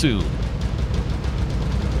real soon.